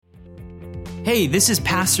Hey, this is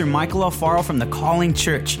Pastor Michael Alfaro from the Calling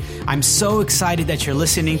Church. I'm so excited that you're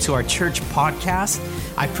listening to our church podcast.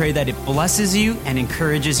 I pray that it blesses you and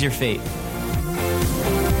encourages your faith.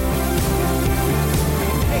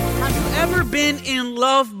 Ever been in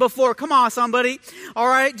love before? Come on, somebody. All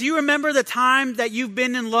right. Do you remember the time that you've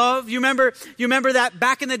been in love? You remember that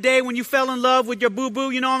back in the day when you fell in love with your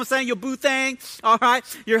boo-boo, you know what I'm saying? Your boo thing. All right.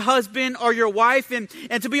 Your husband or your wife. And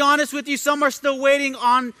to be honest with you, some are still waiting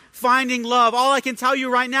on finding love. All I can tell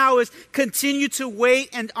you right now is continue to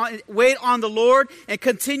wait on the Lord and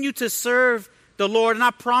continue to serve the Lord. And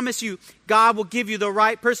I promise you, God will give you the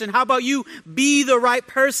right person. How about you be the right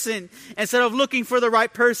person instead of looking for the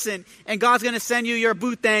right person? And God's going to send you your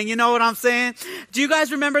boo thing. You know what I'm saying? Do you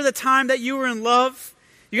guys remember the time that you were in love?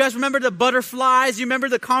 You guys remember the butterflies? You remember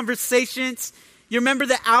the conversations? You remember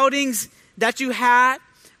the outings that you had?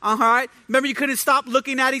 All right. Remember you couldn't stop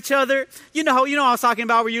looking at each other? You know what I was talking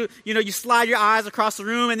about, where you slide your eyes across the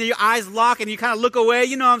room and then your eyes lock and you kind of look away.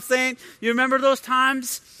 You know what I'm saying? You remember those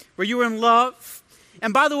times where you were in love?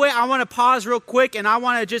 And by the way, I want to pause real quick and I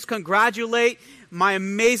want to just congratulate my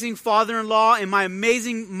amazing father-in-law and my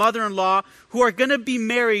amazing mother-in-law who are going to be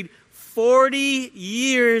married 40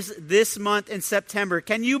 years this month in September.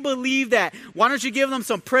 Can you believe that? Why don't you give them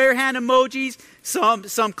some prayer hand emojis,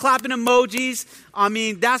 some clapping emojis? I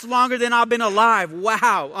mean, that's longer than I've been alive.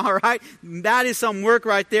 Wow. All right. That is some work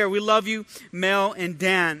right there. We love you, Mel and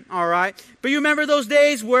Dan. All right. But you remember those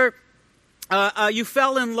days where you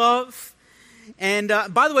fell in love? And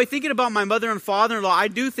by the way, thinking about my mother and father-in-law, I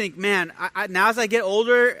do think, man, now as I get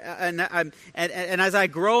older and as I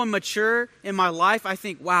grow and mature in my life, I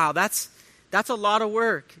think, wow, that's a lot of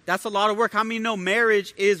work. That's a lot of work. How many know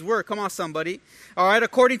marriage is work? Come on, somebody. All right,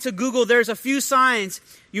 according to Google, there's a few signs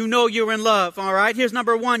you know you're in love. All right, here's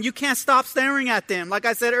number one. You can't stop staring at them, like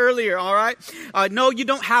I said earlier. All right, no, you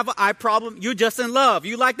don't have an eye problem. You're just in love.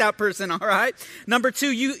 You like that person. All right. Number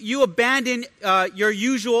two, you abandon your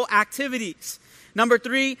usual activities. Number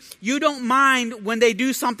three, you don't mind when they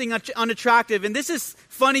do something unattractive. And this is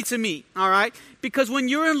funny to me, all right? Because when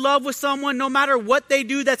you're in love with someone, no matter what they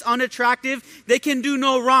do that's unattractive, they can do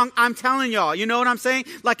no wrong. I'm telling y'all, you know what I'm saying?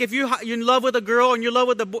 Like if you're in love with a girl and you're in love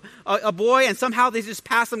with a boy and somehow they just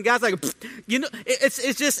pass some guys like, you know,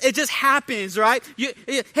 it just happens, right?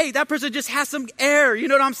 Hey, that person just has some air, you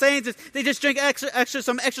know what I'm saying? They just drink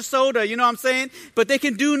some extra soda, you know what I'm saying? But they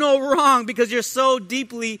can do no wrong because you're so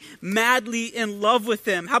deeply, madly in love with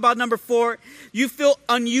them. How about number four? You feel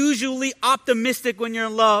unusually optimistic when you're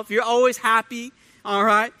in love. You're always happy. All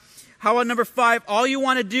right. How about number five? All you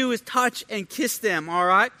want to do is touch and kiss them. All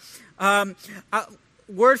right.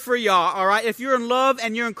 Word for y'all. All right. If you're in love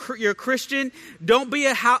and you're a Christian, don't be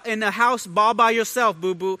in the house all by yourself,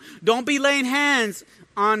 boo boo. Don't be laying hands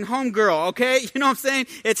on homegirl. Okay. You know what I'm saying?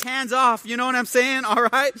 It's hands off. You know what I'm saying? All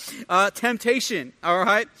right. Temptation. All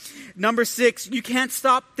right. Number six, you can't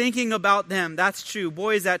stop thinking about them. That's true.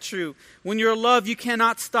 Boy, is that true. When you're in love, you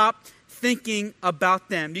cannot stop thinking about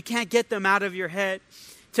them. You can't get them out of your head.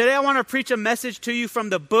 Today I want to preach a message to you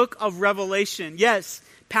from the book of Revelation. Yes,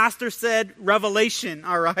 pastor said Revelation,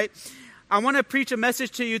 all right? I want to preach a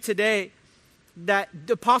message to you today that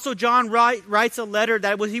the Apostle John writes a letter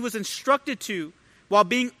that he was instructed to while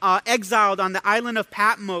being exiled on the island of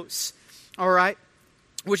Patmos, all right?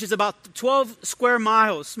 Which is about 12 square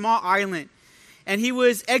miles, small island. And he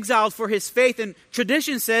was exiled for his faith. And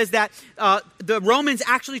tradition says that the Romans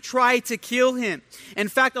actually tried to kill him. In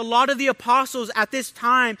fact, a lot of the apostles at this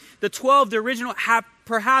time, the 12, the original, have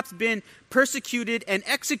perhaps been persecuted and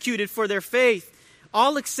executed for their faith.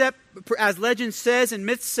 All except, as legend says and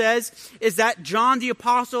myth says, is that John the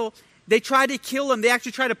apostle, they tried to kill him. They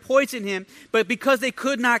actually tried to poison him. But because they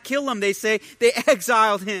could not kill him, they say, they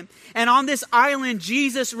exiled him. And on this island,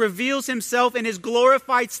 Jesus reveals himself in his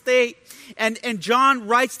glorified state. And John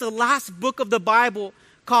writes the last book of the Bible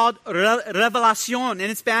called Revelación,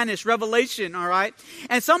 in Spanish, Revelation, all right?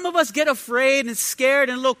 And some of us get afraid and scared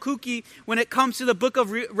and a little kooky when it comes to the book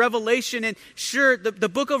of Revelation. And sure, the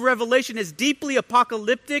book of Revelation is deeply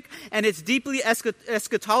apocalyptic and it's deeply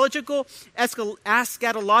eschatological.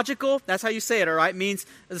 That's how you say it, all right? Means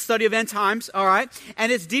the study of end times, all right?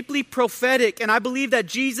 And it's deeply prophetic. And I believe that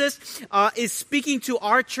Jesus is speaking to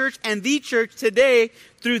our church and the church today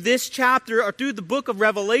through this chapter or through the book of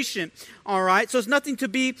Revelation, all right? So it's nothing to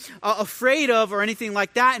be afraid of or anything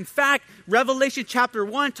like that. In fact, Revelation chapter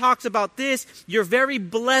 1 talks about this. You're very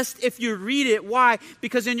blessed if you read it. Why?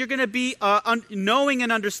 Because then you're going to be knowing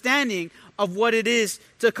and understanding of what it is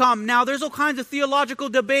to come. Now, there's all kinds of theological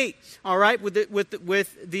debate, all right, with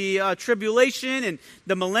the tribulation and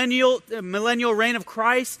the millennial reign of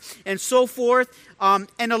Christ and so forth. And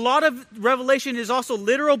a lot of Revelation is also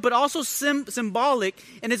literal, but also symbolic,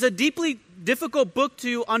 and it's a deeply difficult book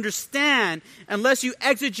to understand unless you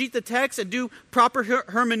exegete the text and do proper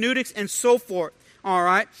hermeneutics and so forth. All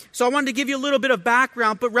right, so I wanted to give you a little bit of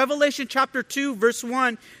background, but Revelation chapter 2, verse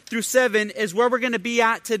 1 through 7 is where we're going to be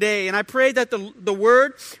at today. And I pray that the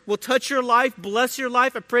word will touch your life, bless your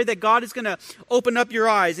life. I pray that God is going to open up your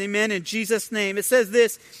eyes. Amen, in Jesus' name. It says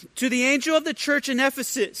this, to the angel of the church in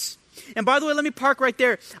Ephesus. And by the way, let me park right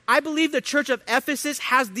there. I believe the church of Ephesus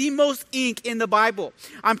has the most ink in the Bible.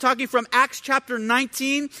 I'm talking from Acts chapter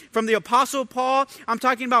 19, from the Apostle Paul. I'm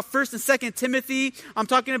talking about 1st and 2nd Timothy. I'm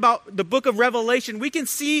talking about the book of Revelation. We can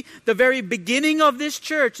see the very beginning of this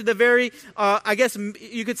church, the very, I guess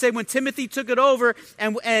you could say when Timothy took it over,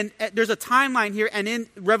 and there's a timeline here and in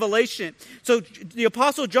Revelation. So the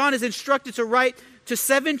Apostle John is instructed to write to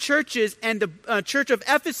 7 churches, and the church of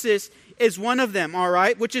Ephesus is one of them, all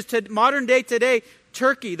right, which is to modern day today,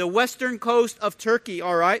 Turkey, the western coast of Turkey,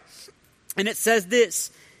 all right. And it says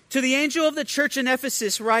this, to the angel of the church in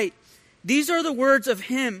Ephesus write, these are the words of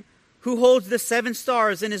him who holds the 7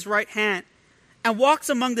 stars in his right hand and walks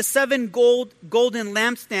among the 7 golden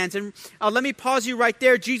lampstands. And let me pause you right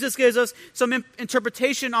there. Jesus gives us some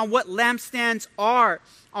interpretation on what lampstands are.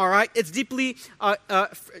 All right, it's deeply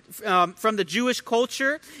from the Jewish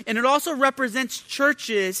culture, and it also represents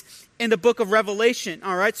churches in the book of Revelation.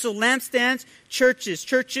 All right, so lampstands, churches,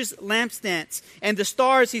 lampstands, and the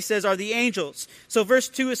stars, he says, are the angels. So verse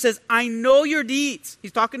 2, it says, I know your deeds.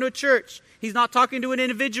 He's talking to a church. He's not talking to an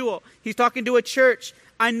individual. He's talking to a church.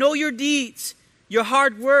 I know your deeds, your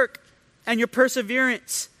hard work, and your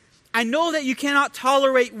perseverance. I know that you cannot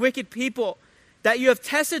tolerate wicked people, that you have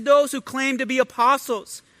tested those who claim to be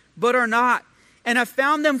apostles, but are not, and have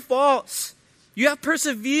found them false. You have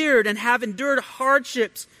persevered and have endured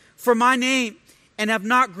hardships for my name, and have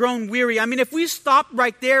not grown weary. I mean, if we stop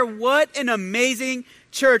right there, what an amazing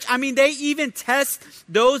church. I mean, they even test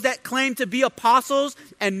those that claim to be apostles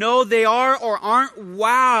and know they are or aren't.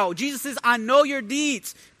 Wow. Jesus says, I know your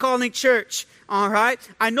deeds, Calling Church. All right.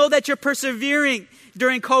 I know that you're persevering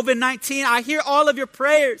during COVID-19. I hear all of your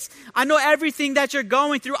prayers. I know everything that you're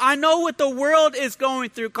going through. I know what the world is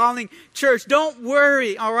going through, Calling Church. Don't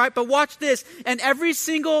worry, all right? But watch this. And every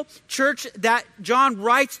single church that John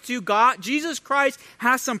writes to, God, Jesus Christ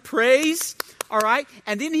has some praise, all right?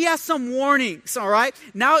 And then he has some warnings, all right?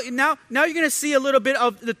 Now you're going to see a little bit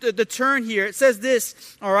of the turn here. It says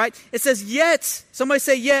this, all right? It says, yet, somebody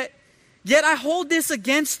say yet I hold this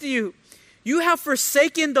against you. You have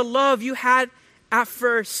forsaken the love you had at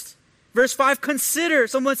first. Verse 5, consider.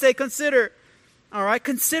 Someone say consider. All right,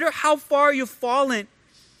 consider how far you've fallen.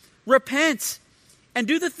 Repent and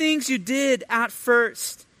do the things you did at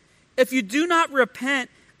first. If you do not repent,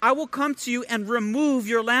 I will come to you and remove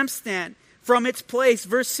your lampstand from its place.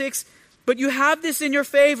 Verse 6, but you have this in your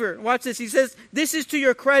favor. Watch this. He says, this is to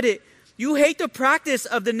your credit. You hate the practice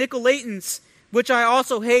of the Nicolaitans, which I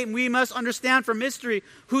also hate, and we must understand from history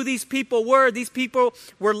who these people were. These people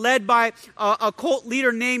were led by a cult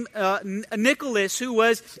leader named Nicholas, who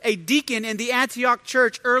was a deacon in the Antioch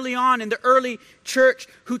church early on in the early church,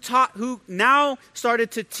 who now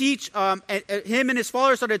started to teach, him and his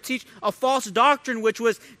followers started to teach a false doctrine, which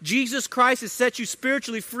was Jesus Christ has set you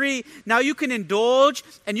spiritually free. Now you can indulge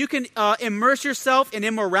and you can immerse yourself in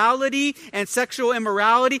immorality and sexual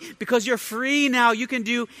immorality because you're free now. You can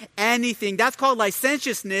do anything. That's called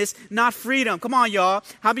licentiousness, not freedom. Come on, y'all.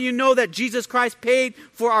 How many of you know that Jesus Christ paid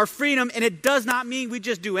for our freedom, and it does not mean we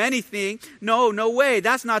just do anything? No way.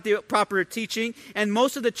 That's not the proper teaching. And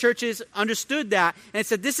most of the churches understood that, and it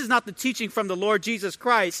said this is not the teaching from the Lord Jesus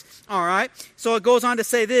Christ. All right. So it goes on to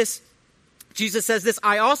say this. Jesus says this,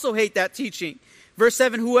 I also hate that teaching. Verse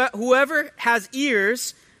 7, whoever has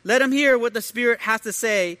ears, let him hear what the Spirit has to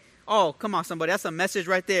say. Oh, come on, somebody. That's a message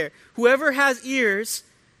right there. Whoever has ears,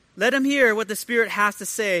 let him hear what the Spirit has to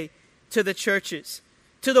say to the churches.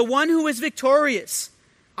 To the one who is victorious,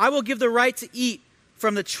 I will give the right to eat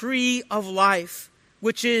from the tree of life,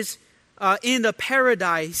 which is in the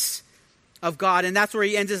paradise of God. And that's where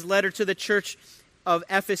he ends his letter to the church of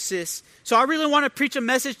Ephesus. So I really want to preach a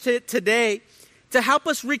message today to help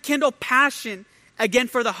us rekindle passion again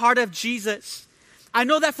for the heart of Jesus. I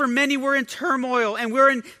know that for many, we're in turmoil and we're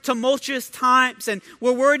in tumultuous times and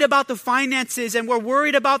we're worried about the finances and we're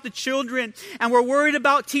worried about the children and we're worried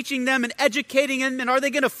about teaching them and educating them. And are they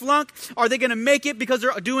going to flunk? Are they going to make it because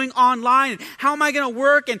they're doing online? And how am I going to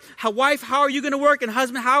work? And wife, how are you going to work? And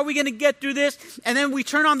husband, how are we going to get through this? And then we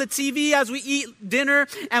turn on the TV as we eat dinner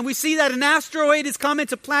and we see that an asteroid is coming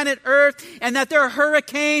to planet Earth and that there are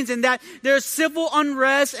hurricanes and that there's civil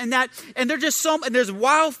unrest and there's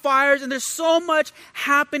wildfires and there's so much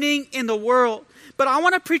happening in the world. But I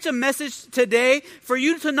want to preach a message today for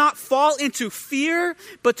you to not fall into fear,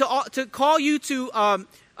 but to call you to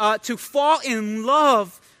fall in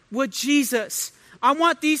love with Jesus. I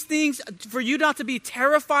want these things for you not to be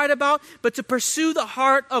terrified about, but to pursue the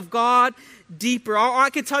heart of God deeper.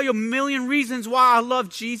 I can tell you a million reasons why I love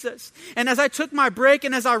Jesus. And as I took my break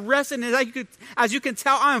and as I rested, and as you can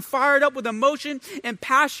tell, I am fired up with emotion and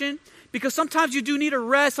passion. Because sometimes you do need a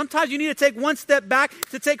rest. Sometimes you need to take one step back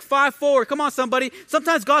to take 5 forward. Come on, somebody.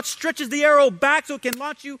 Sometimes God stretches the arrow back so it can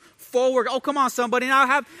launch you forward. Oh, come on, somebody.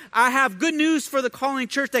 And I have good news for the Calling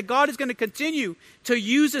Church that God is going to continue to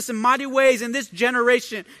use us in mighty ways in this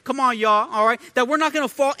generation. Come on, y'all. All right. That we're not going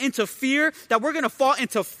to fall into fear. That we're going to fall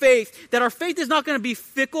into faith. That our faith is not going to be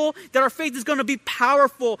fickle. That our faith is going to be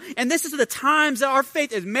powerful. And this is the times that our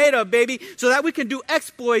faith is made of, baby, so that we can do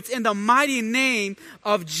exploits in the mighty name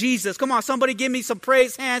of Jesus. Come on, somebody give me some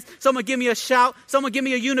praise hands. Someone give me a shout. Someone give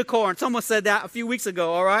me a unicorn. Someone said that a few weeks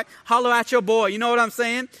ago, all right? Holler at your boy. You know what I'm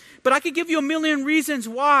saying? But I could give you a million reasons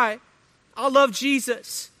why I love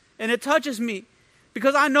Jesus. And it touches me.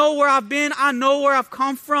 Because I know where I've been. I know where I've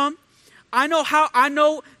come from. I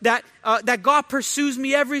know that God pursues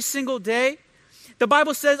me every single day. The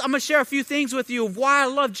Bible says, I'm going to share a few things with you of why I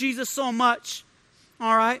love Jesus so much.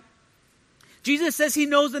 All right? Jesus says he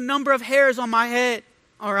knows the number of hairs on my head.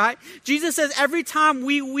 All right? Jesus says every time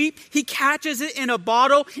we weep, he catches it in a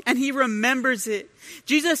bottle and he remembers it.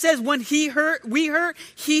 Jesus says when we hurt,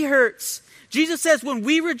 he hurts. Jesus says when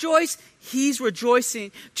we rejoice, he's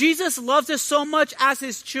rejoicing. Jesus loves us so much as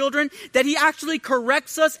his children that he actually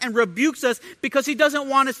corrects us and rebukes us because he doesn't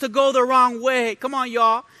want us to go the wrong way. Come on,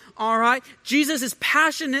 y'all. All right? Jesus is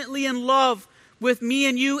passionately in love with me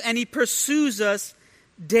and you, and he pursues us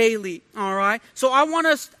daily. All right? So I want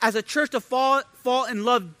us as a church to fall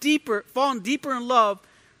deeper in love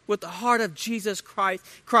with the heart of Jesus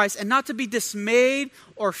Christ, and not to be dismayed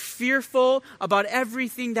or fearful about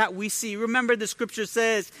everything that we see. Remember, the scripture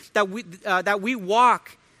says that we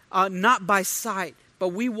walk not by sight, but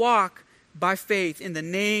we walk by faith in the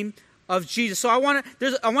name of Jesus. So I want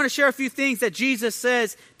to share a few things that Jesus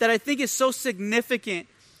says that I think is so significant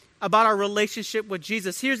about our relationship with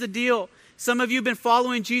Jesus. Here's the deal. Some of you have been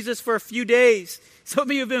following Jesus for a few days. Some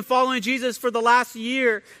of you have been following Jesus for the last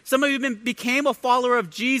year. Some of you became a follower of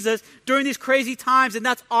Jesus during these crazy times, and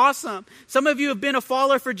that's awesome. Some of you have been a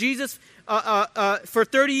follower for Jesus for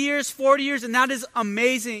 30 years, 40 years, and that is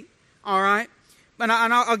amazing. All right? And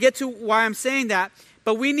I'll get to why I'm saying that.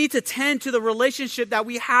 But we need to tend to the relationship that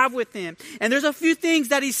we have with him. And there's a few things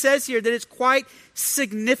that he says here that is quite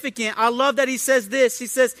significant. I love that he says this. He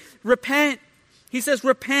says, repent. He says,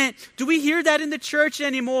 repent. Do we hear that in the church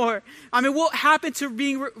anymore? I mean, what happened to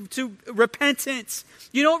repentance?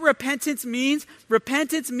 You know what repentance means?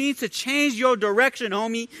 Repentance means to change your direction,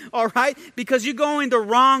 homie. All right? Because you're going the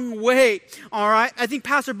wrong way. All right? I think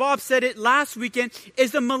Pastor Bob said it last weekend.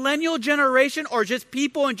 Is the millennial generation, or just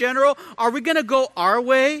people in general, are we going to go our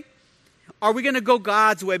way? Are we going to go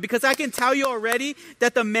God's way? Because I can tell you already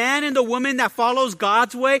that the man and the woman that follows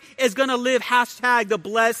God's way is going to live # the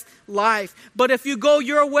blessed life. But if you go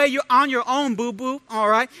your way, you're on your own, boo-boo. All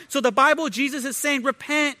right? So the Bible, Jesus is saying,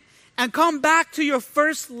 repent and come back to your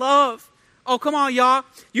first love. Oh, come on, y'all.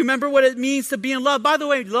 You remember what it means to be in love? By the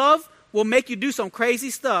way, love will make you do some crazy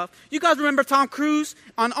stuff. You guys remember Tom Cruise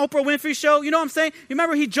on Oprah Winfrey show? You know what I'm saying? You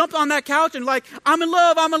remember he jumped on that couch and like, I'm in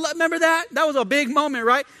love. Remember that? That was a big moment,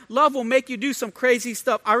 right? Love will make you do some crazy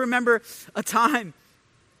stuff. I remember a time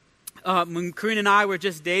when Corinne and I were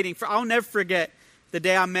just dating. I'll never forget the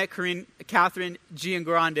day I met Catherine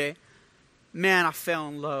Giangrande. Man, I fell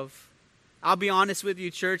in love. I'll be honest with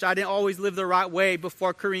you, church. I didn't always live the right way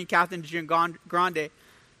before Catherine Giangrande.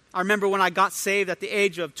 I remember when I got saved at the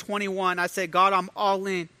age of 21, I said, God, I'm all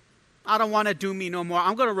in. I don't want to do me no more.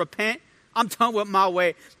 I'm going to repent. I'm done with my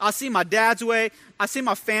way. I see my dad's way. I see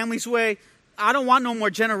my family's way. I don't want no more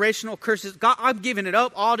generational curses. God, I'm giving it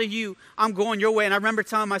up all to you. I'm going your way. And I remember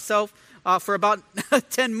telling myself for about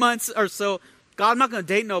 10 months or so, God, I'm not going to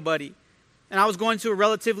date nobody. And I was going to a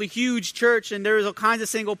relatively huge church, and there was all kinds of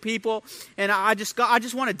single people. And I just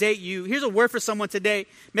want to date you. Here's a word for someone today.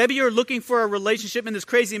 Maybe you're looking for a relationship in this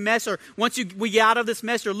crazy mess, or once we get out of this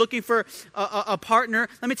mess, you're looking for a partner.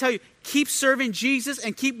 Let me tell you, keep serving Jesus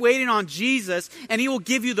and keep waiting on Jesus, and he will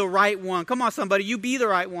give you the right one. Come on, somebody, you be the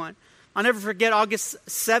right one. I'll never forget August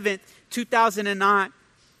 7th, 2009.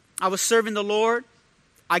 I was serving the Lord.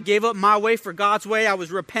 I gave up my way for God's way. I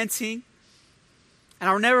was repenting. And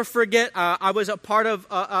I'll never forget, I was a part of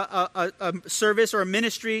a service or a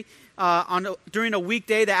ministry during a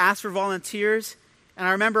weekday that asked for volunteers. And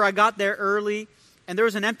I remember I got there early, and there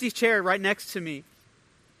was an empty chair right next to me.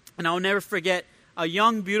 And I'll never forget a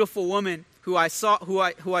young, beautiful woman who I saw who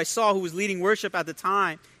was leading worship at the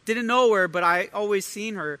time. Didn't know her, but I always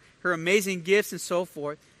seen her amazing gifts and so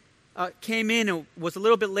forth. Came in and was a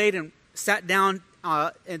little bit late and sat down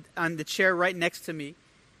on the chair right next to me.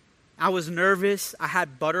 I was nervous. I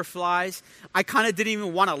had butterflies. I kind of didn't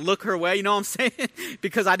even want to look her way, you know what I'm saying?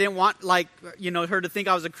 Because I didn't want, her to think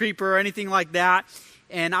I was a creeper or anything like that.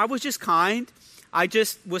 And I was just kind. I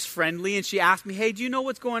just was friendly. And she asked me, hey, do you know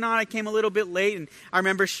what's going on? I came a little bit late. And I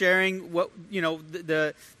remember sharing what,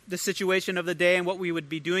 the situation of the day and what we would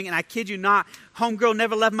be doing. And I kid you not, homegirl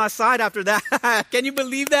never left my side after that. Can you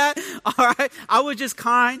believe that? All right. I was just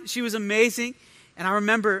kind. She was amazing. And I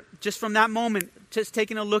remember just from that moment, just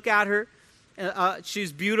taking a look at her.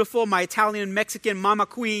 She's beautiful, my Italian-Mexican mama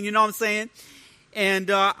queen, you know what I'm saying?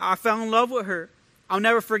 And I fell in love with her. I'll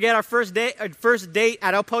never forget our first date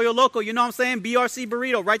at El Pollo Loco, you know what I'm saying? BRC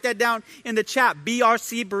Burrito, write that down in the chat,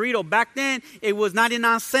 BRC Burrito. Back then, it was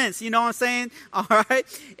 99 cents, you know what I'm saying? All right?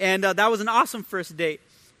 And that was an awesome first date.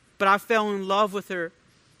 But I fell in love with her.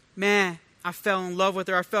 Man, I fell in love with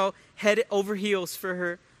her. I fell head over heels for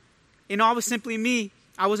her. I was simply me.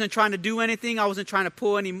 I wasn't trying to do anything. I wasn't trying to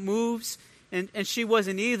pull any moves. And she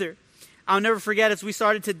wasn't either. I'll never forget, as we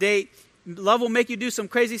started to date, love will make you do some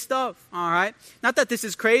crazy stuff, all right? Not that this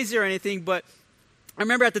is crazy or anything, but I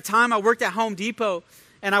remember at the time I worked at Home Depot,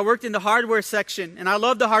 and I worked in the hardware section, and I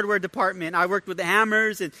loved the hardware department. I worked with the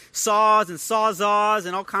hammers and saws and sawzalls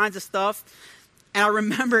and all kinds of stuff. And I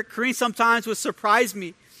remember Corinne sometimes would surprise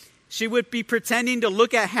me. She would be pretending to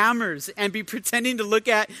look at hammers and be pretending to look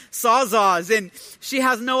at sawzalls. And she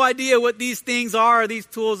has no idea what these things are or these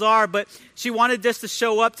tools are, but she wanted just to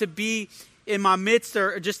show up to be in my midst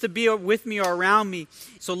or just to be with me or around me.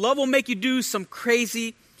 So love will make you do some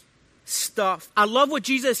crazy stuff. I love what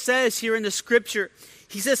Jesus says here in the scripture.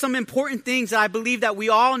 He says some important things that I believe that we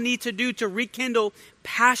all need to do to rekindle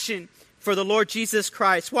passion for the Lord Jesus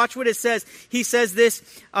Christ. Watch what it says. He says this,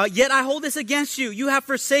 yet I hold this against you. You have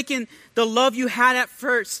forsaken the love you had at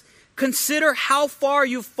first. Consider how far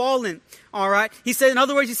you've fallen. All right. He said, in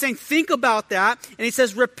other words, he's saying, think about that. And he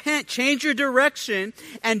says, repent, change your direction,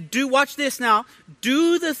 and watch this now,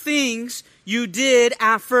 do the things you did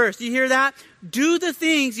at first. You hear that? Do the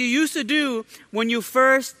things you used to do when you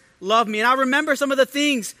first loved me. And I remember some of the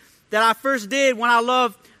things that I first did when I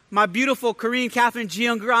loved my beautiful Corinne Catherine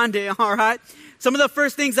Giangrande, all right? Some of the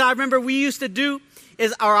first things that I remember I used to do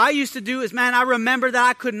is, man, I remember that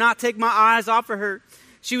I could not take my eyes off of her.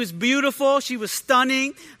 She was beautiful. She was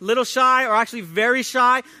stunning, a little shy, or actually very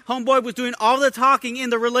shy. Homeboy was doing all the talking in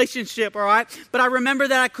the relationship, all right? But I remember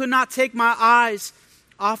that I could not take my eyes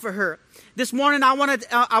off of her. This morning, I want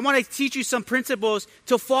to teach you some principles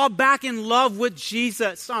to fall back in love with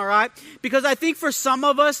Jesus, all right? Because I think for some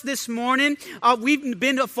of us this morning, we've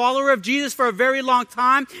been a follower of Jesus for a very long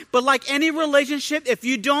time. But like any relationship, if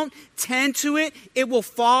you don't tend to it, it will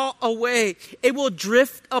fall away. It will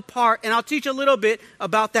drift apart. And I'll teach a little bit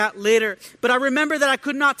about that later. But I remember that I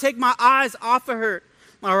could not take my eyes off of her,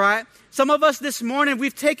 all right? Some of us this morning,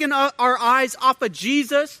 we've taken our eyes off of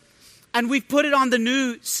Jesus and we've put it on the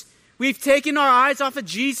news. We've taken our eyes off of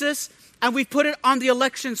Jesus and we've put it on the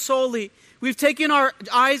election solely. We've taken our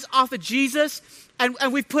eyes off of Jesus and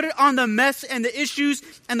we've put it on the mess and the issues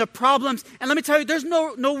and the problems. And let me tell you, there's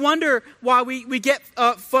no wonder why we get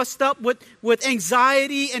fussed up with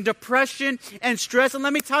anxiety and depression and stress. And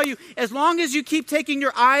let me tell you, as long as you keep taking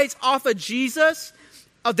your eyes off of Jesus,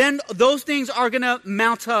 then those things are going to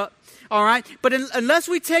mount up. All right? But unless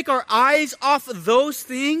we take our eyes off of those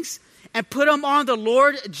things and put them on the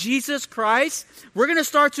Lord Jesus Christ, we're going to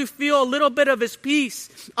start to feel a little bit of His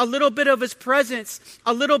peace, a little bit of His presence,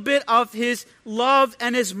 a little bit of His love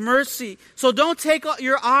and His mercy. So don't take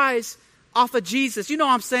your eyes off of Jesus. You know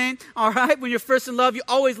what I'm saying? All right? When you're first in love, you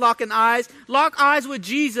always lock eyes. Lock eyes with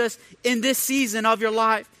Jesus in this season of your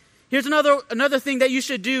life. Here's another thing that you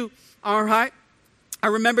should do. All right? I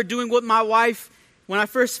remember doing with my wife when I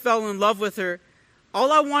first fell in love with her.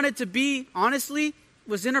 All I wanted to be, honestly,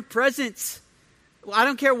 was in her presence. I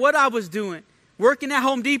don't care what I was doing. Working at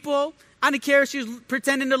Home Depot, I didn't care if she was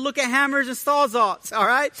pretending to look at hammers and Sawzalls, all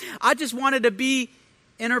right? I just wanted to be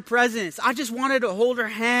in her presence. I just wanted to hold her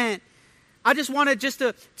hand. I just wanted just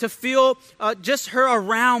to feel just her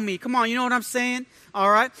around me. Come on, you know what I'm saying? All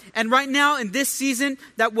right? And right now in this season,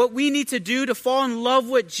 that what we need to do to fall in love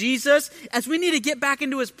with Jesus is we need to get back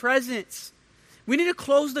into his presence. We need to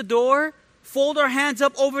close the door, fold our hands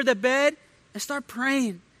up over the bed, and start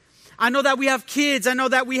praying. I know that we have kids. I know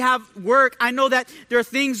that we have work. I know that there are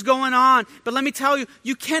things going on. But let me tell you,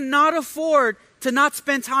 you cannot afford to not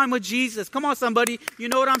spend time with Jesus. Come on, somebody. You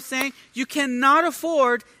know what I'm saying? You cannot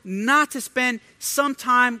afford not to spend some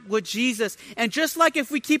time with Jesus. And just like if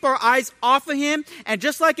we keep our eyes off of him, and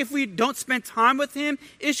just like if we don't spend time with him,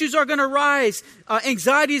 issues are going to rise.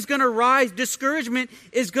 Anxiety is going to rise. Discouragement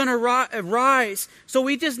is going to rise. So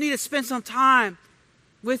we just need to spend some time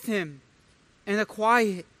with him in the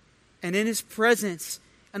quiet and in his presence.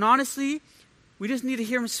 And honestly, we just need to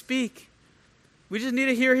hear him speak. We just need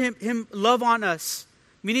to hear him love on us.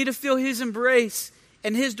 We need to feel his embrace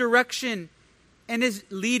and his direction and his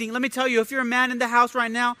leading. Let me tell you, if you're a man in the house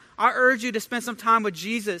right now, I urge you to spend some time with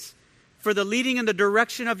Jesus for the leading and the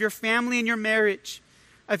direction of your family and your marriage.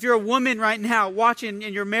 If you're a woman right now watching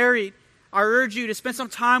and you're married, I urge you to spend some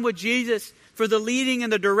time with Jesus for the leading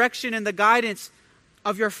and the direction and the guidance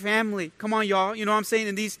of your family. Come on, y'all. You know what I'm saying?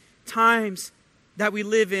 In these times that we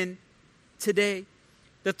live in today.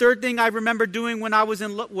 The third thing I remember doing when I was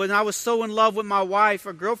so in love with my wife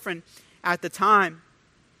or girlfriend at the time,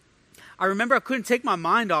 I remember I couldn't take my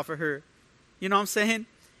mind off of her. You know what I'm saying?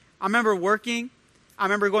 I remember working. I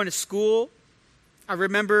remember going to school. I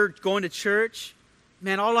remember going to church.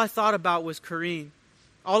 Man, all I thought about was Corrine.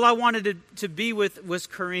 All I wanted to be with was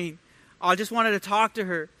Corrine. I just wanted to talk to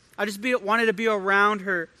her. I just wanted to be around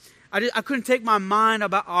her. I couldn't take my mind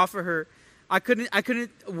off of her. I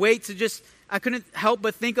couldn't wait to just. I couldn't help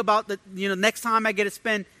but think about the next time I get to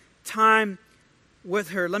spend time with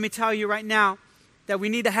her. Let me tell you right now that we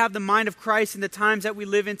need to have the mind of Christ in the times that we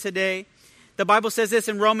live in today. The Bible says this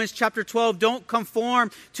in Romans chapter 12, don't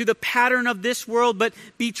conform to the pattern of this world, but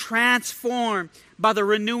be transformed by the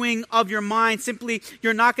renewing of your mind. Simply,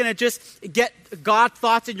 you're not going to just get God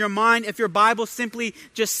thoughts in your mind if your Bible simply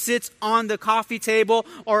just sits on the coffee table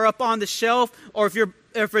or up on the shelf, or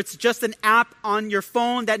if it's just an app on your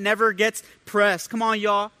phone that never gets pressed. Come on,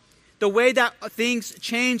 y'all. The way that things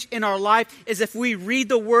change in our life is if we read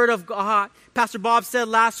the Word of God. Pastor Bob said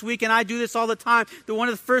last week, and I do this all the time, that one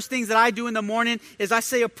of the first things that I do in the morning is I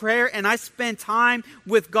say a prayer and I spend time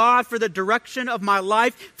with God for the direction of my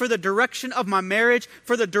life, for the direction of my marriage,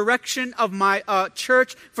 for the direction of my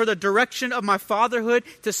church, for the direction of my fatherhood,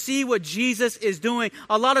 to see what Jesus is doing.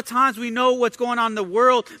 A lot of times we know what's going on in the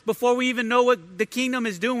world before we even know what the kingdom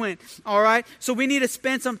is doing, all right? So we need to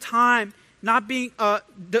spend some time not being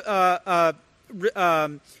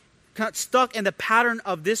stuck in the pattern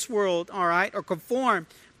of this world, all right, or conform,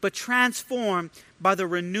 but transform by the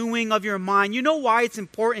renewing of your mind. You know why it's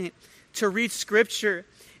important to read Scripture?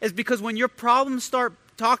 It's because when your problems start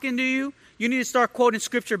talking to you, you need to start quoting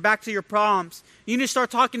Scripture back to your problems. You need to start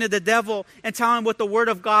talking to the devil and telling him what the Word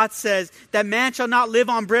of God says, that man shall not live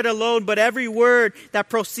on bread alone, but every word that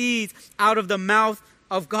proceeds out of the mouth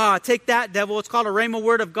of God. Take that, devil. It's called a Rhema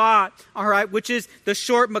word of God, all right, which is the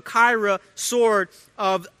short Machaira sword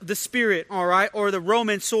of the Spirit, all right, or the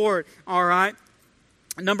Roman sword, all right.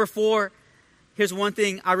 Number 4, here's one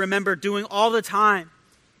thing I remember doing all the time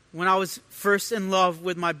when I was first in love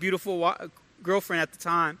with my beautiful girlfriend at the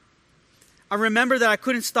time. I remember that I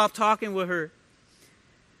couldn't stop talking with her.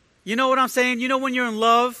 You know what I'm saying? You know when you're in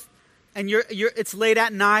love and it's late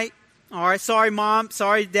at night. All right, sorry, Mom.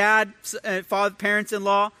 Sorry, Dad, father,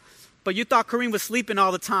 parents-in-law. But you thought Corrine was sleeping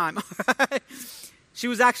all the time. All right? She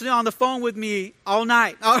was actually on the phone with me all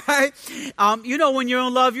night. All right? You know when you're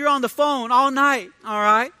in love, you're on the phone all night. All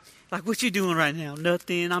right? Like, what you doing right now?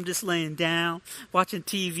 Nothing. I'm just laying down, watching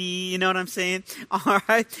TV. You know what I'm saying? All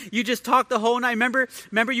right. You just talk the whole night.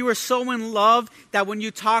 Remember you were so in love that when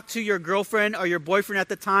you talk to your girlfriend or your boyfriend at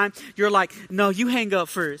the time, you're like, no, you hang up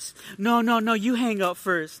first. No, you hang up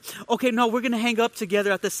first. Okay, no, we're going to hang up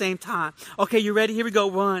together at the same time. Okay, you ready? Here we go.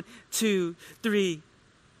 1, 2, 3.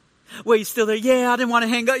 Wait, you still there? Yeah, I didn't want to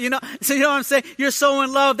hang up, So you know what I'm saying? You're so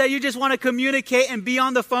in love that you just want to communicate and be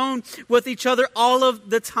on the phone with each other all of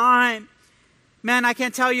the time. Man, I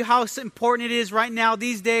can't tell you how important it is right now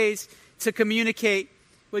these days to communicate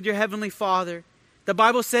with your Heavenly Father. The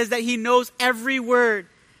Bible says that He knows every word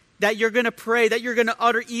that you're going to pray, that you're going to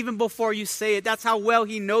utter even before you say it. That's how well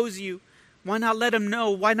He knows you. Why not let Him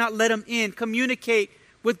know? Why not let Him in? Communicate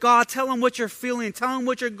with God. Tell him what you're feeling. Tell him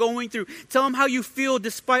what you're going through. Tell him how you feel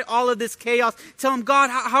despite all of this chaos. Tell him, God,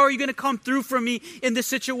 how are you going to come through for me in this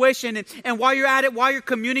situation? And while you're at it, while you're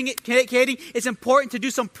communicating, it's important to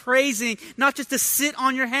do some praising, not just to sit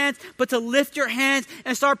on your hands, but to lift your hands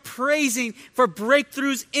and start praising for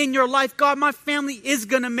breakthroughs in your life. God, my family is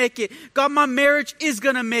going to make it. God, my marriage is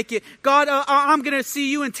going to make it. God, I'm going to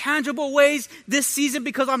see you in tangible ways this season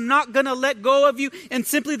because I'm not going to let go of you. And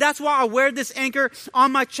simply that's why I wear this anchor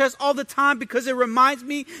on my chest all the time, because it reminds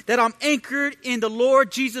me that I'm anchored in the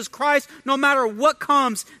Lord Jesus Christ no matter what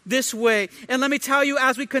comes this way. And let me tell you,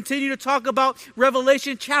 as we continue to talk about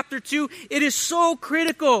Revelation chapter 2, it is so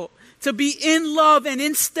critical to be in love and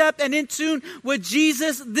in step and in tune with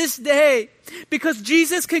Jesus this day. Because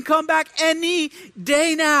Jesus can come back any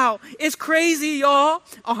day now. It's crazy, y'all.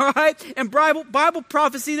 All right? And Bible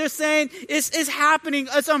prophecy, they're saying it's happening.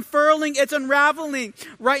 It's unfurling. It's unraveling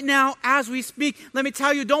right now as we speak. Let me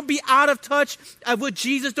tell you, don't be out of touch with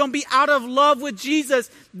Jesus. Don't be out of love with Jesus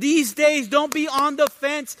these days. Don't be on the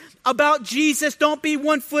fence about Jesus. Don't be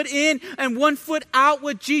 1 foot in and 1 foot out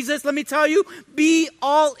with Jesus. Let me tell you, be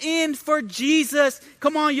all in for Jesus.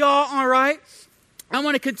 Come on, y'all. All right? I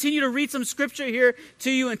want to continue to read some scripture here to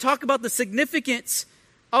you and talk about the significance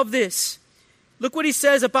of this. Look what he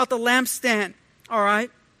says about the lampstand, all right?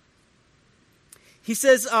 He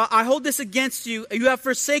says, I hold this against you. You have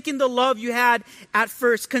forsaken the love you had at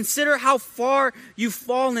first. Consider how far you've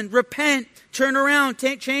fallen. Repent, turn around,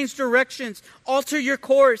 change directions, alter your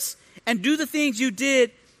course, and do the things you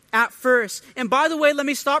did at first. And by the way, let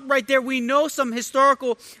me stop right there. We know some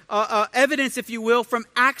historical evidence, if you will, from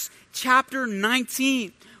Acts chapter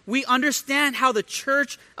 19. We understand how the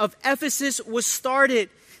church of Ephesus was started.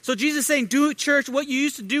 So Jesus is saying, do, church, what you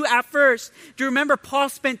used to do at first. Do you remember Paul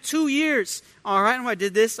spent 2 years, all right, I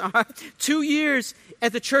did this, all right, 2 years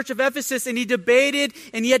at the church of Ephesus, and he debated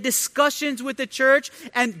and he had discussions with the church,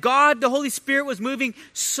 and God, the Holy Spirit, was moving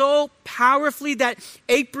so powerfully that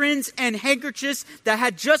aprons and handkerchiefs that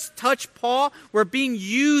had just touched Paul were being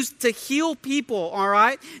used to heal people, all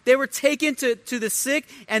right? They were taken to the sick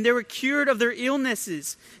and they were cured of their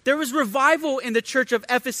illnesses. There was revival in the church of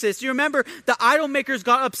Ephesus. You remember the idol makers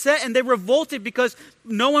got upset and they revolted because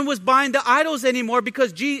no one was buying the idols anymore,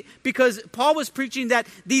 because Paul was preaching that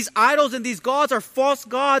these idols and these gods are false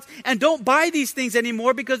gods, and don't buy these things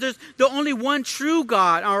anymore because there's the only one true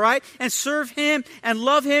God, all right? And serve him and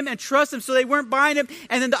love him and trust him. So they weren't buying him.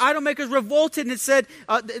 And then the idol makers revolted, and it said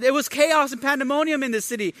there was chaos and pandemonium in the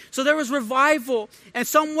city. So there was revival. And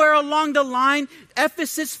somewhere along the line,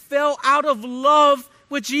 Ephesus fell out of love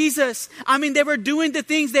with Jesus. I mean, they were doing the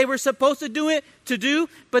things they were supposed to do,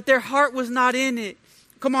 but their heart was not in it.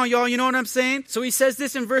 Come on, y'all, you know what I'm saying? So he says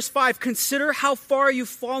this in verse 5, consider how far you've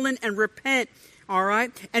fallen and repent, all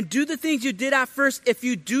right? And do the things you did at first. If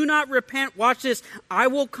you do not repent, watch this, I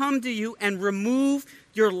will come to you and remove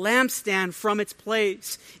your lampstand from its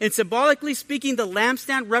place. And symbolically speaking, the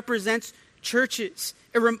lampstand represents churches.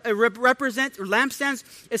 Lampstands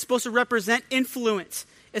is supposed to represent influence.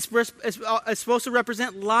 It's supposed to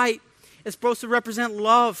represent light. It's supposed to represent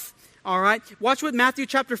love. All right. Watch what Matthew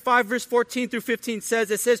chapter 5, verse 14 through 15 says.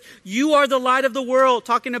 It says, you are the light of the world,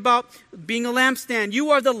 talking about being a lampstand. You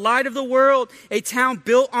are the light of the world, a town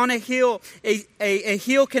built on a hill. A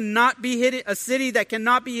hill cannot be hidden, a city that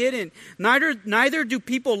cannot be hidden. Neither do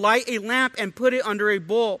people light a lamp and put it under a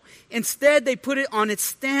bowl. Instead, they put it on its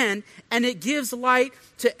stand, and it gives light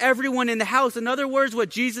to everyone in the house. In other words, what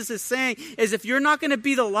Jesus is saying is, if you're not going to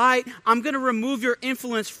be the light, I'm going to remove your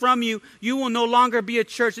influence from you. You will no longer be a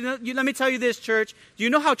church. Let me tell you this, church. Do you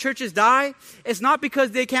know how churches die? It's not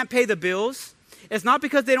because they can't pay the bills. It's not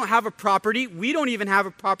because they don't have a property. We don't even have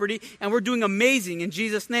a property, and we're doing amazing in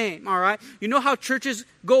Jesus' name, all right? You know how churches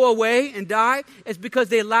go away and die? It's because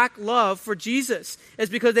they lack love for Jesus.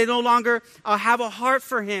 It's because they no longer have a heart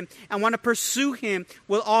for him and want to pursue him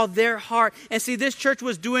with all their heart. And see, this church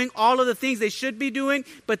was doing all of the things they should be doing,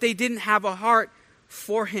 but they didn't have a heart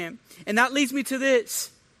for him. And that leads me to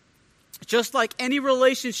this. Just like any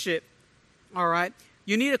relationship, all right,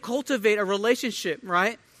 you need to cultivate a relationship,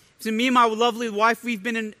 right? So me and my lovely wife, we've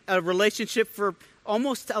been in a relationship for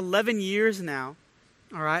almost 11 years now,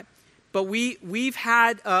 all right? But we've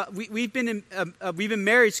been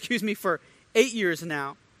married, for 8 years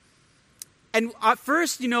now. And at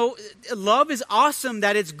first, you know, love is awesome,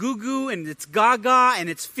 that it's goo-goo and it's gaga and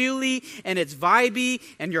it's feely and it's vibey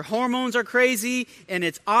and your hormones are crazy and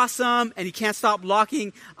it's awesome and you can't stop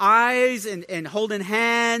locking eyes and holding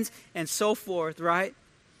hands and so forth, right?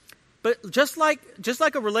 But just like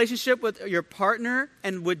a relationship with your partner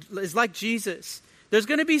is like Jesus. There's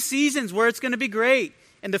going to be seasons where it's going to be great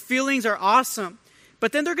and the feelings are awesome.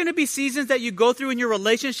 But then there are going to be seasons that you go through in your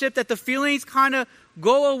relationship that the feelings kind of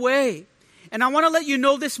go away. And I want to let you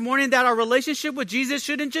know this morning that our relationship with Jesus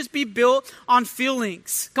shouldn't just be built on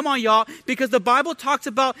feelings. Come on, y'all. Because the Bible talks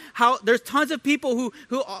about how there's tons of people who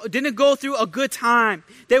didn't go through a good time.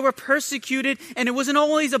 They were persecuted, and it wasn't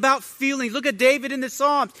always about feelings. Look at David in the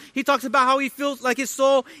Psalms. He talks about how he feels like his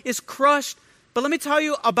soul is crushed. But let me tell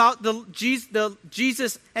you about the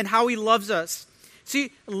Jesus and how he loves us.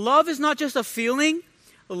 See, love is not just a feeling.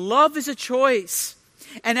 Love is a choice.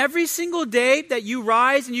 And every single day that you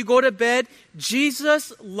rise and you go to bed,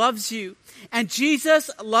 Jesus loves you. And Jesus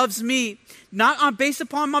loves me. Not based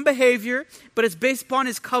upon my behavior, but it's based upon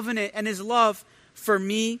his covenant and his love for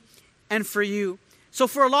me and for you. So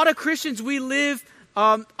for a lot of Christians, we live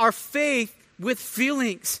our faith with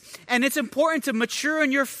feelings. And it's important to mature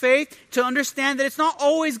in your faith to understand that it's not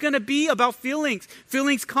always going to be about feelings.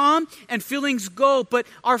 Feelings come and feelings go. But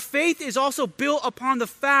our faith is also built upon the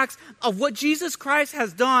facts of what Jesus Christ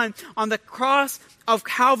has done on the cross of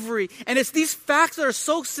Calvary. And it's these facts that are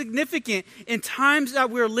so significant in times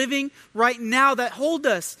that we're living right now that hold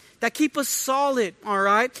us, that keep us solid, all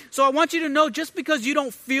right? So I want you to know, just because you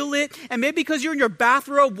don't feel it, and maybe because you're in your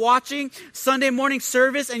bathrobe watching Sunday morning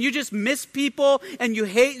service and you just miss people and you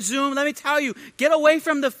hate Zoom, let me tell you, get away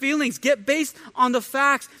from the feelings. Get based on the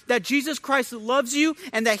facts that Jesus Christ loves you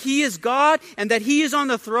and that he is God and that he is on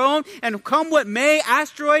the throne. And come what may,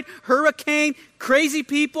 asteroid, hurricane, crazy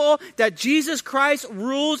people, that Jesus Christ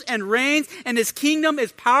rules and reigns, and his kingdom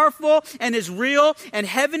is powerful and is real, and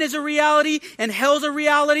heaven is a reality and hell's a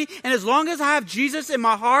reality. And as long as I have Jesus in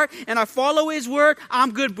my heart and I follow his word,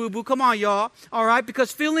 I'm good, boo-boo. Come on, y'all. All right?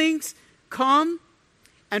 Because feelings come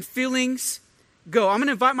and feelings go. I'm going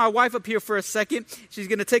to invite my wife up here for a second. She's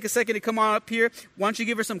going to take a second to come on up here. Why don't you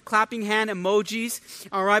give her some clapping hand emojis?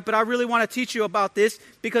 All right? But I really want to teach you about this,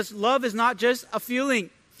 because love is not just a feeling.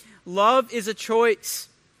 Love is a choice.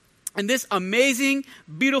 And this amazing,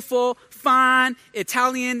 beautiful, fine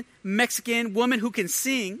Italian Mexican woman who can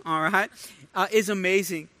sing, all right, is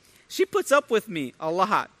amazing. She puts up with me a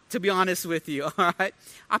lot, to be honest with you, all right.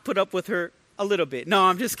 I put up with her a little bit. No,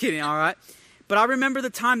 I'm just kidding, all right. But I remember the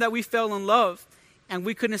time that we fell in love and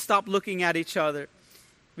we couldn't stop looking at each other.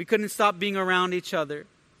 We couldn't stop being around each other.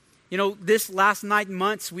 You know, this last 9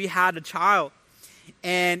 months we had a child.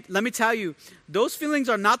 And let me tell you, those feelings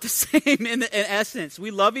are not the same in essence.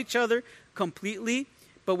 We love each other completely,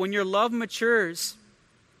 but when your love matures,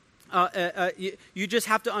 you just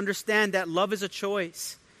have to understand that love is a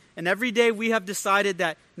choice. And every day we have decided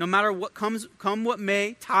that no matter what come what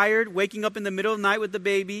may, tired, waking up in the middle of the night with the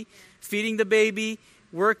baby, feeding the baby,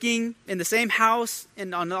 working in the same house,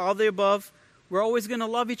 and on all the above, we're always going to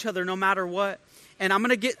love each other no matter what. And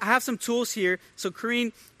I have some tools here. So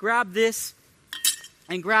Kareen, grab this.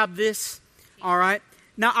 And grab this, all right?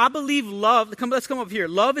 Now, I believe love, let's come up here.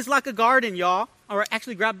 Love is like a garden, y'all. All right,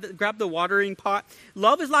 actually grab the watering pot.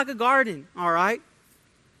 Love is like a garden, all right?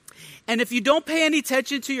 And if you don't pay any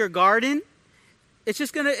attention to your garden, it's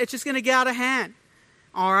just gonna get out of hand,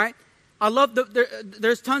 all right? I love,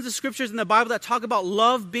 there's tons of scriptures in the Bible that talk about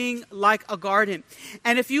love being like a garden.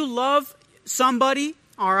 And if you love somebody,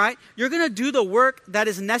 all right, you're going to do the work that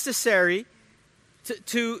is necessary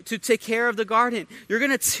to take care of the garden. You're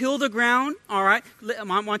going to till the ground, all right?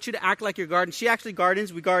 Mom wants you to act like your garden. She actually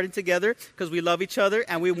gardens. We garden together because we love each other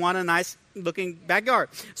and we want a nice looking backyard.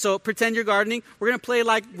 So pretend you're gardening. We're going to play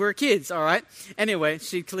like we're kids, all right? Anyway,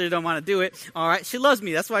 she clearly don't want to do it, all right? She loves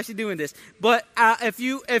me. That's why she's doing this. But if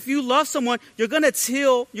you love someone, you're going to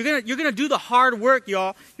till, you're going to do the hard work,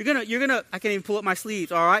 y'all. You're going to I can't even pull up my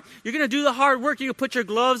sleeves, all right? You're going to do the hard work. You're going to put your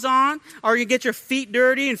gloves on, or you get your feet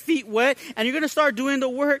dirty and feet wet, and you're going to start doing the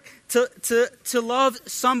work to love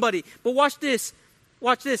somebody. But watch this.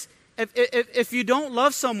 Watch this. If you don't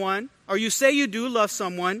love someone, or you say you do love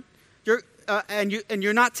someone, and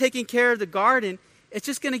you're not taking care of the garden, it's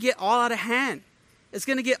just going to get all out of hand. It's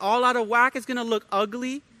going to get all out of whack. It's going to look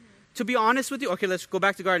ugly. Mm-hmm. To be honest with you, okay, let's go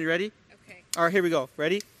back to garden. You ready? Okay. All right, here we go.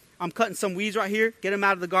 Ready? I'm cutting some weeds right here. Get them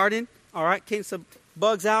out of the garden. All right, getting some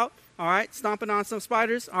bugs out. All right, stomping on some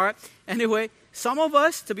spiders. All right. Anyway, some of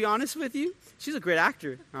us, to be honest with you, she's a great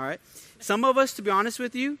actor. All right. Some of us, to be honest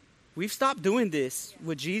with you, we've stopped doing this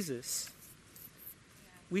with Jesus.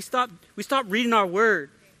 We stopped reading our word.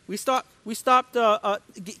 We stopped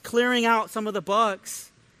clearing out some of the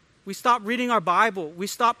bugs. We stopped reading our Bible. We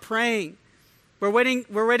stopped praying. We're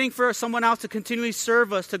waiting for someone else to continually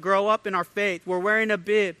serve us to grow up in our faith. We're wearing a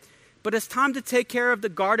bib. But it's time to take care of the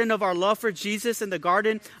garden of our love for Jesus and the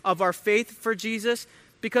garden of our faith for Jesus.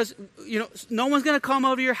 Because, no one's going to come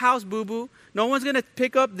over your house, boo-boo. No one's going to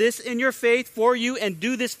pick up this in your faith for you and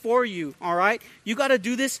do this for you, all right? You got to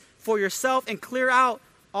do this for yourself and clear out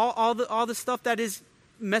all the stuff that is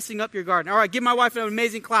messing up your garden. All right, give my wife an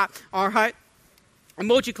amazing clap, all right?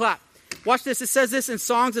 Emoji clap. Watch this. It says this in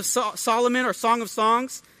Songs of Solomon or Song of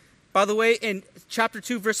Songs, by the way, in chapter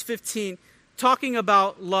 2, verse 15, talking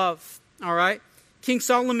about love, all right? King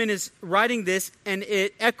Solomon is writing this, and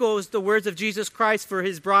it echoes the words of Jesus Christ for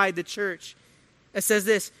his bride, the church. It says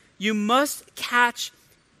this, you must catch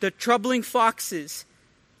the troubling foxes,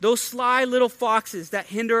 those sly little foxes that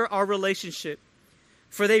hinder our relationship.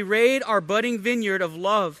 For they raid our budding vineyard of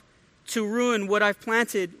love to ruin what I've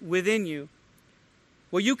planted within you.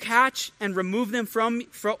 Will you catch and remove them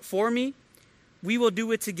for me? We will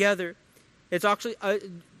do it together. It's actually,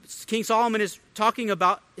 King Solomon is talking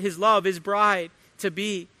about his love, his bride to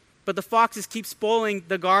be. But the foxes keep spoiling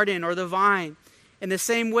the garden or the vine. In the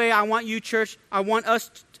same way, I want you, church, I want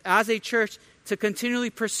us as a church to continually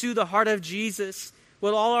pursue the heart of Jesus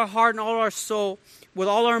with all our heart and all our soul, with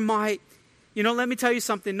all our might. Let me tell you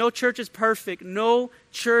something. No church is perfect. No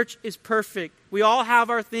church is perfect. We all have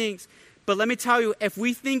our things. But let me tell you, if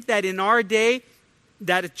we think that in our day,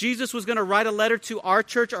 that if Jesus was going to write a letter to our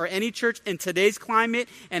church or any church in today's climate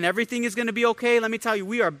and everything is going to be okay, let me tell you,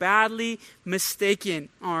 we are badly mistaken,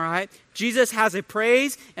 all right? Jesus has a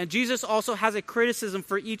praise, and Jesus also has a criticism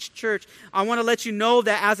for each church. I want to let you know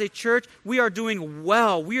that as a church, we are doing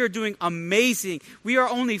well. We are doing amazing. We are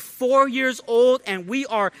only 4 years old, and we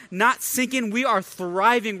are not sinking. We are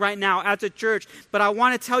thriving right now as a church. But I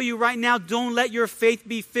want to tell you right now, don't let your faith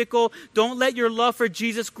be fickle. Don't let your love for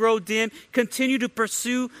Jesus grow dim. Continue to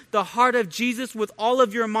pursue the heart of Jesus with all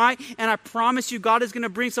of your might, and I promise you, God is going to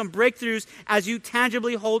bring some breakthroughs as you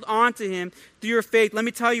tangibly hold on to Him through your faith. Let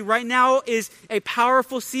me tell you, right now is a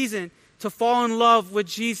powerful season to fall in love with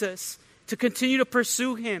Jesus, to continue to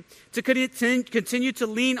pursue Him, to continue to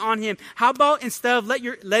lean on Him. How about instead of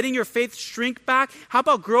letting your faith shrink back, how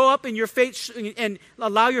about grow up in your faith and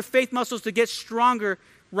allow your faith muscles to get stronger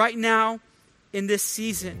right now in this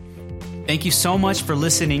season? Thank you so much for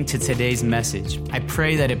listening to today's message. I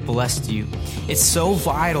pray that it blessed you. It's so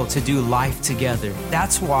vital to do life together.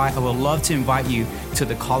 That's why I would love to invite you to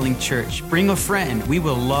the Calling Church. Bring a friend. We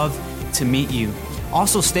will love to meet you.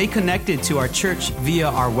 Also, stay connected to our church via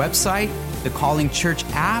our website, the Calling Church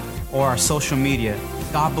app, or our social media.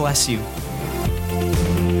 God bless you.